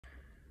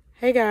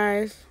Hey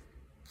guys.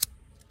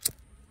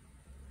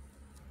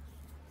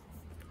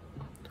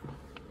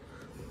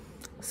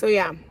 So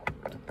yeah.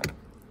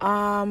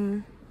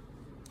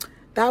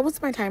 That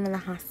was my time in the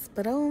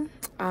hospital.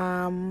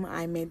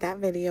 I made that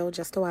video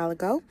just a while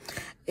ago.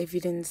 If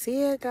you didn't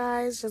see it,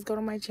 guys, just go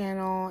to my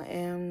channel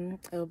and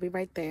it'll be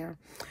right there.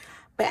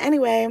 But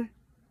anyway,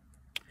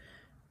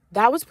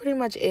 that was pretty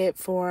much it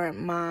for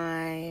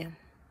my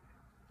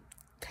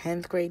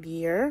 10th grade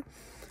year,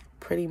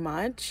 pretty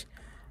much.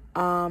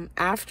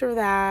 After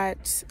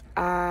that,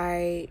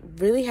 I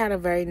really had a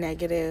very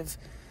negative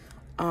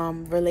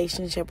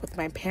relationship with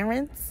my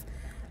parents.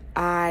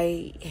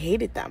 I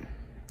hated them.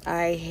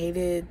 I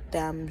hated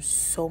them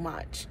so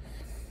much.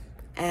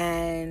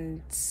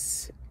 And,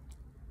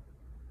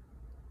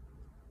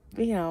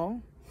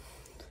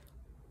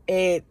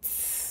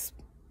 it's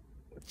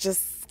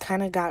just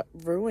kind of got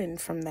ruined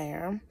from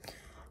there.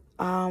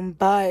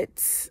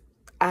 But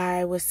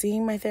I was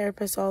seeing my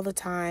therapist all the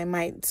time.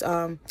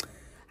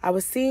 I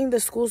was seeing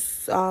the school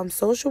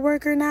social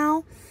worker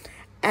now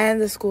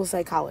and the school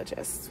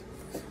psychologist.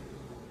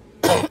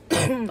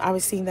 I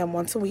was seeing them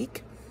once a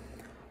week.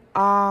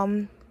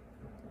 I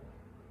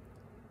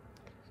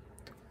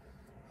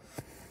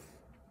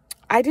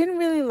didn't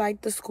really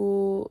like the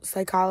school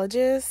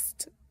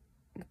psychologist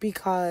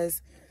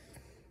because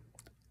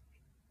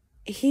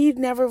he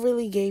never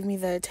really gave me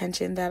the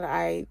attention that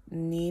I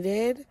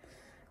needed,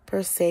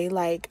 per se.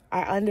 Like,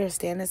 I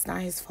understand it's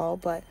not his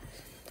fault, but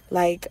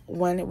like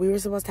when we were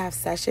supposed to have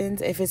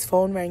sessions, if his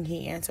phone rang,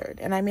 he answered.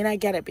 And I mean, I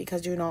get it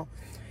because,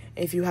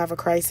 if you have a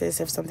crisis,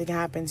 if something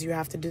happens, you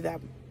have to do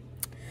that.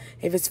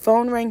 If his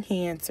phone rang,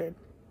 he answered.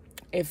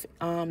 If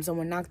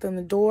someone knocked on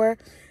the door,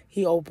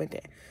 he opened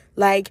it.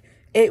 Like,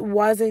 it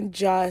wasn't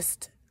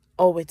just,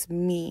 oh, it's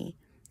me,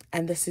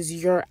 and this is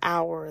your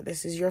hour,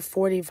 this is your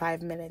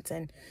 45 minutes,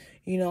 and,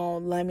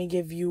 let me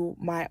give you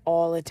my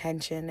all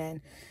attention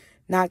and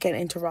not get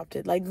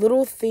interrupted. Like,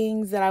 little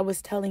things that I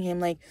was telling him,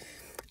 like,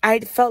 I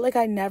felt like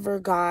I never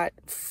got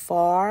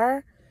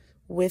far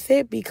with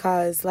it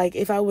because, like,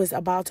 if I was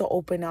about to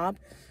open up,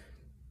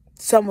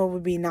 someone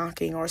would be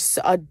knocking or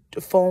a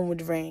phone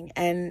would ring,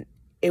 and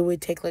it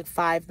would take, like,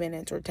 5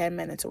 minutes or 10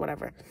 minutes or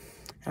whatever.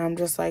 And I'm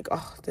just like,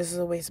 oh, this is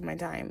a waste of my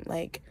time.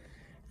 Like,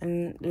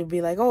 and it would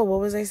be like, oh,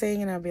 what was I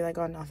saying? And I'd be like,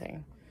 oh,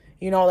 nothing.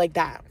 Like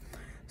that.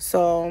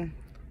 So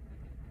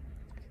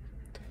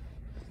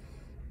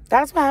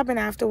that's what happened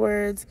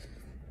afterwards.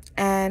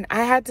 And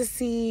I had to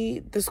see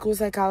the school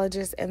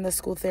psychologist and the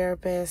school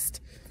therapist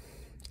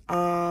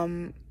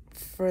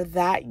for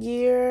that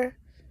year,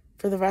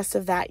 for the rest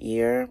of that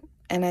year.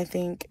 And I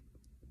think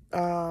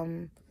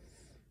the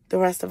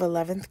rest of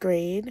 11th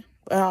grade.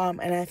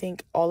 And I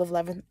think all of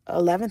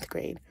 11th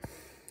grade,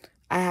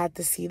 I had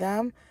to see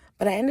them.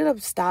 But I ended up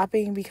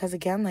stopping because,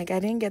 again, like, I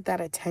didn't get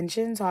that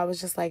attention. So I was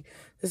just like,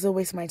 this is a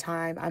waste of my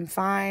time. I'm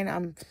fine.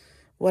 I'm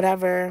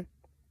whatever.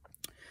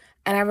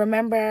 And I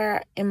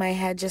remember in my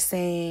head just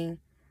saying,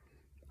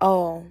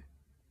 oh,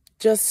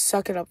 just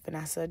suck it up,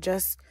 Vanessa.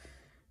 Just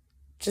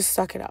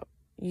suck it up.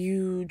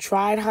 You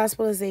tried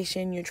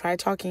hospitalization. You tried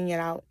talking it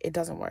out. It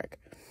doesn't work.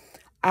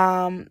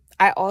 I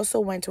also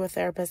went to a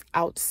therapist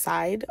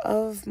outside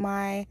of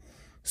my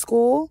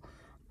school.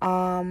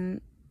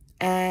 And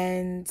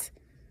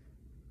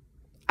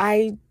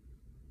I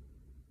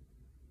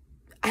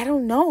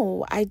don't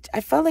know. I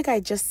felt like I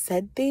just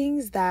said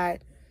things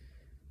that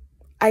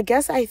I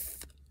guess I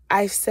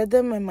said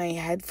them in my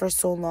head for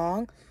so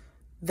long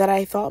that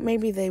I thought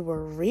maybe they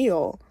were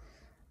real.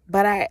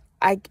 But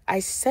I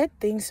said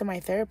things to my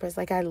therapist,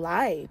 like I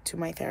lied to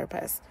my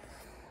therapist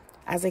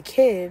as a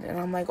kid. And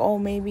I'm like, oh,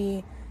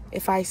 maybe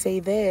if I say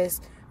this,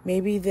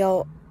 maybe it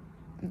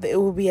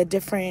will be a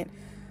different.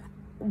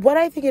 What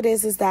I think it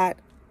is that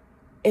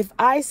if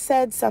I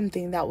said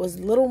something that was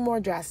a little more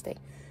drastic,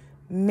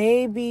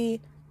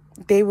 maybe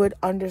they would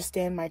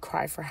understand my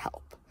cry for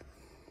help.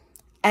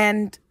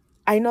 And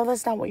I know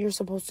that's not what you're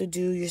supposed to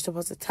do. You're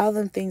supposed to tell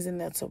them things and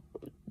that's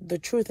the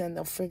truth and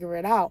they'll figure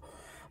it out.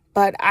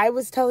 But I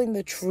was telling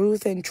the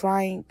truth and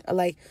trying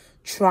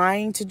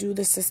to do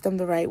the system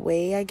the right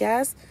way, I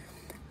guess.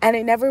 And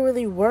it never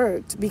really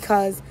worked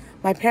because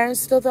my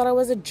parents still thought I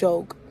was a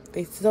joke.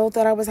 They still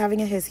thought I was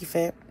having a hissy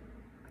fit.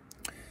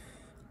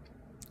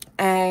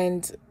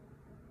 And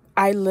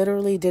I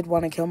literally did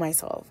want to kill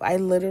myself. I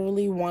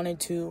literally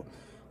wanted to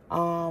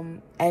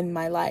end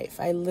my life.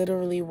 I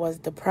literally was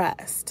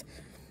depressed.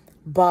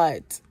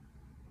 But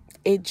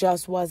it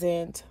just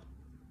wasn't.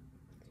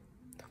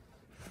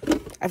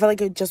 I felt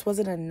like it just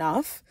wasn't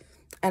enough.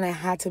 And I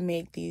had to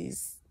make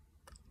these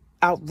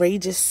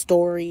outrageous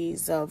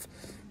stories of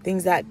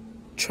things that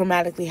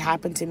traumatically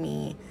happened to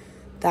me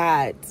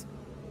that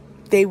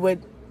they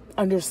would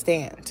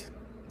understand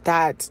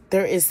that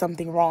there is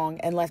something wrong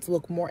and let's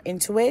look more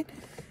into it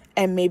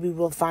and maybe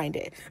we'll find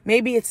it.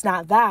 Maybe it's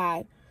not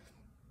that.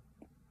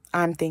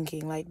 I'm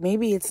thinking, like,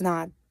 maybe it's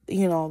not,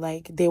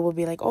 like they will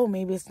be like, oh,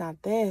 maybe it's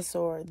not this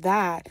or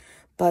that,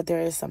 but there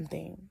is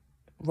something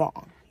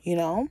wrong,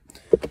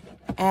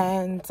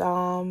 And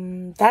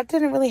that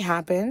didn't really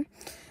happen.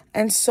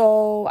 And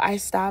so I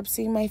stopped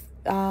seeing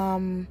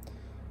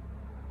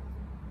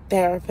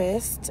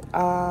therapist,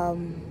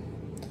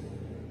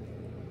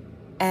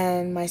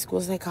 and my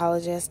school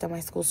psychologist and my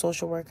school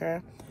social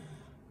worker.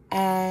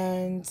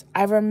 And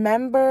I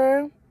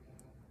remember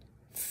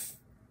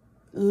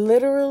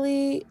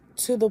literally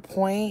to the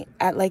point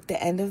at like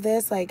the end of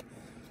this, like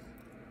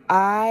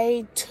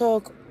I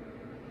took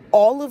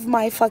all of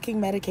my fucking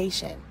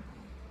medication.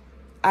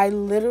 I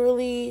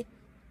literally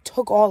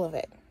took all of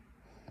it.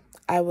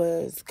 I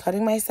was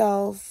cutting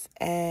myself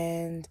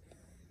and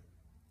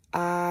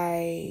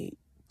I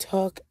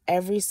took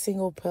every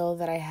single pill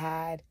that I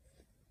had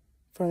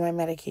for my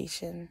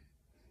medication,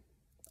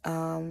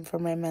 for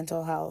my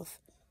mental health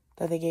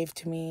that they gave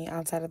to me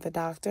outside of the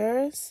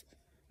doctors,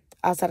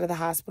 outside of the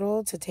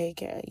hospital to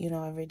take it,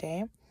 every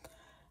day.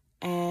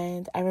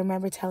 And I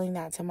remember telling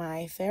that to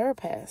my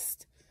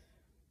therapist.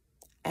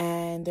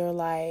 And they're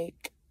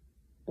like,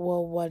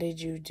 well, what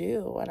did you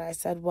do? And I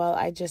said, well,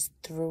 I just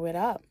threw it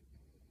up.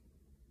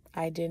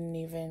 It didn't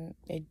even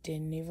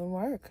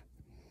work.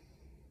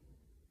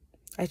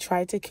 I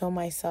tried to kill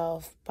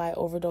myself by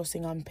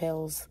overdosing on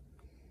pills.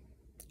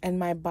 And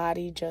my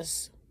body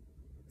just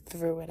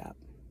threw it up.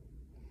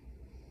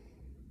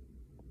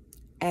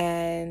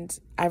 And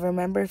I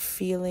remember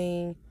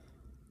feeling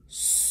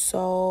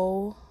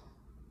so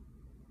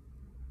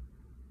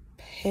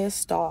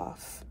pissed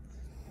off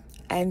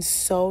and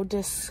so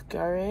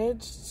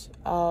discouraged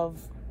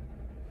of,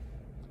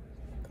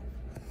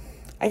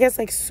 I guess,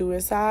 like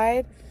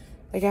suicide.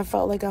 Like I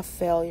felt like a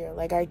failure.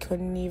 Like I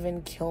couldn't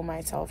even kill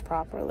myself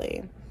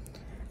properly.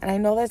 And I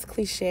know that's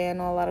cliche. I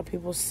know a lot of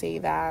people say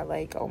that.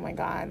 Like, oh my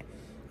God,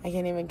 I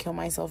can't even kill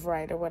myself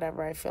right or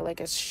whatever. I feel like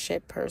a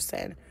shit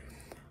person.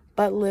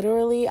 But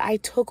literally, I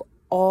took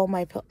all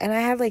my pills. And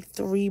I had like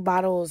 3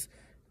 bottles,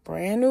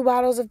 brand new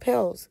bottles of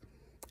pills.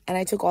 And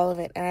I took all of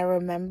it. And I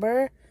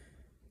remember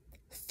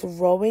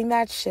throwing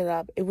that shit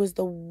up. It was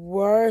the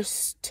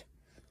worst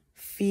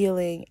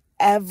feeling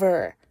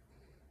ever.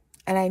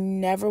 And I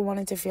never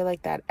wanted to feel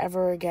like that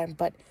ever again.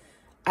 But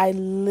I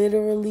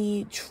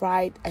literally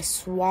I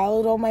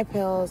swallowed all my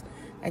pills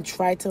and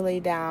tried to lay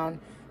down.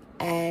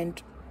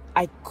 And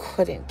I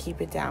couldn't keep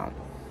it down.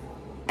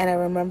 And I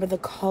remember the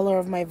color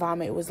of my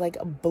vomit. It was like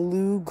a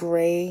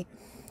blue-gray.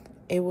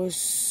 It was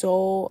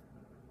so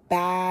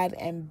bad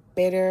and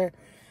bitter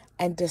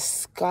and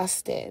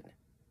disgusted.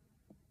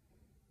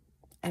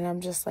 And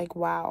I'm just like,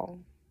 wow.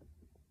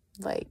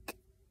 Like,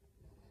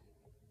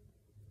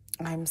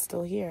 I'm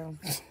still here.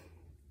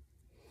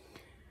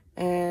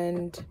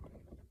 And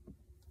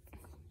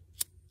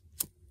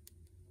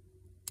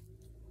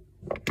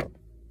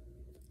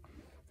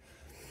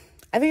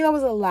I think that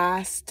was the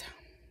last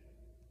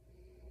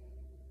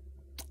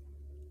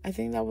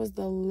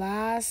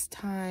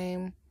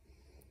time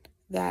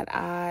that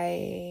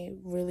I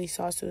really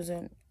saw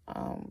Susan.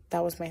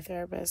 That was my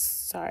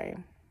therapist. Sorry.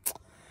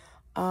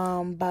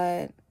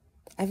 But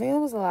I think it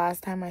was the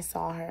last time I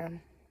saw her.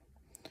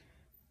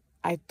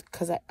 It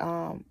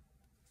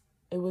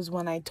was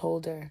when I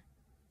told her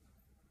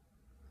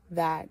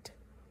that,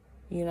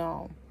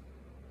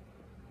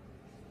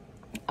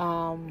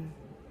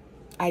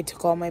 I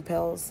took all my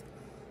pills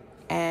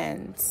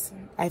and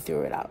I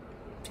threw it up.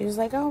 She was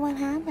like, oh, what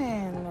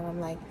happened? And I'm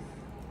like,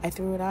 I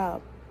threw it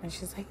up. And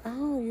she's like,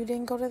 oh, you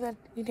didn't call to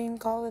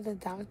the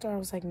doctor? I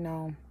was like,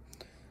 no.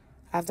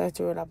 After I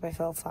threw it up, I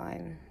felt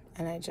fine.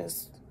 And I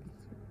just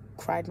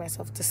cried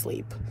myself to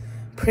sleep,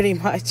 pretty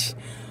much.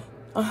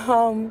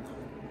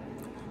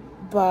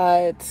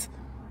 But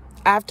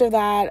after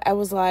that, I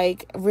was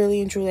like,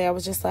 really and truly, I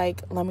was just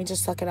like, let me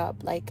just suck it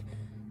up. Like,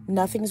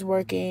 nothing's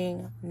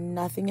working.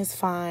 Nothing is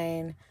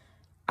fine.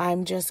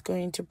 I'm just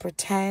going to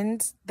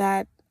pretend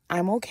that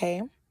I'm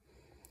okay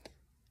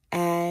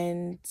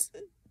and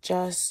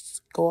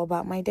just go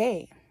about my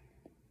day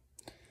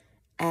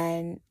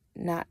and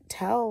not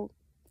tell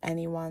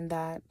anyone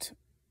that,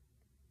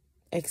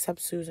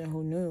 except Susan,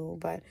 who knew,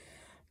 but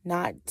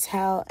not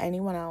tell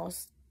anyone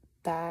else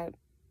that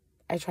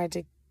I tried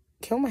to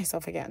kill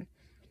myself again.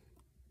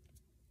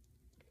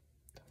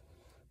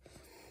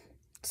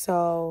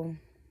 So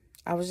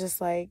I was just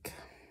like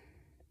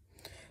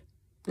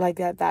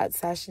that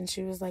session,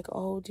 she was like,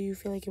 oh, do you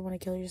feel like you want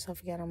to kill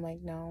yourself again? I'm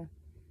like, no,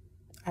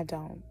 I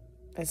don't.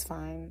 It's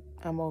fine.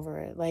 I'm over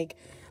it. Like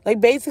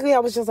basically I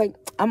was just like,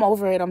 I'm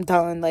over it. I'm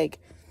done. Like,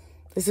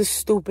 this is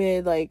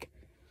stupid. Like,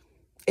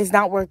 it's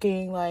not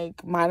working.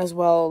 Like, might as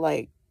well,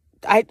 like,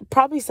 I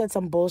probably said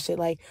some bullshit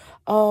like,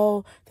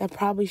 oh, that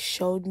probably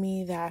showed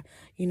me that,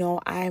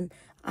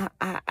 I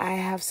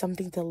have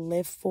something to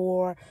live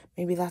for.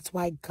 Maybe that's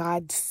why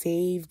God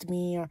saved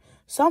me, or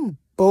some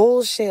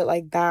bullshit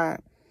like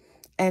that.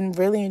 And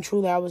really and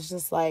truly, I was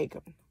just like,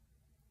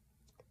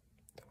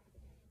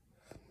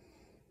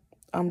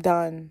 I'm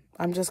done.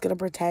 I'm just going to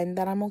pretend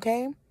that I'm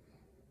okay.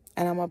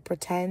 And I'm going to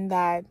pretend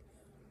that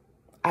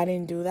I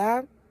didn't do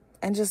that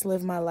and just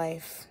live my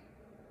life.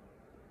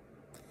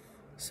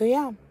 So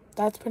yeah,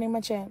 that's pretty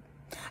much it.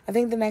 I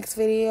think the next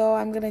video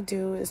I'm going to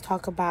do is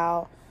talk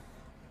about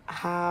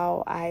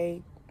how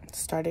I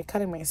started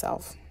cutting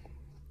myself.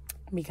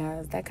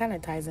 because that kind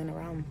of ties in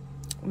around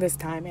this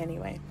time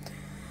anyway.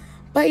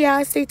 But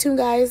yeah, stay tuned,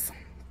 guys,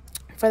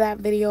 for that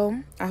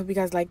video. I hope you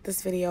guys like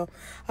this video.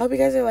 I hope you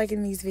guys are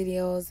liking these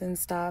videos and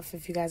stuff.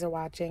 If you guys are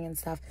watching and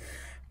stuff,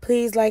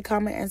 please like,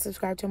 comment, and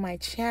subscribe to my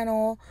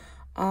channel.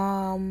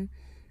 And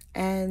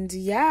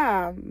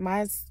yeah,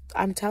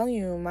 I'm telling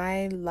you,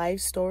 my life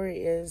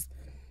story is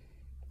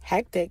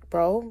hectic,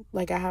 bro.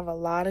 Like, I have a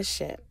lot of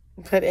shit.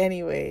 But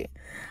anyway,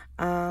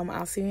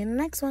 I'll see you in the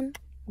next one.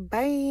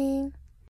 Bye.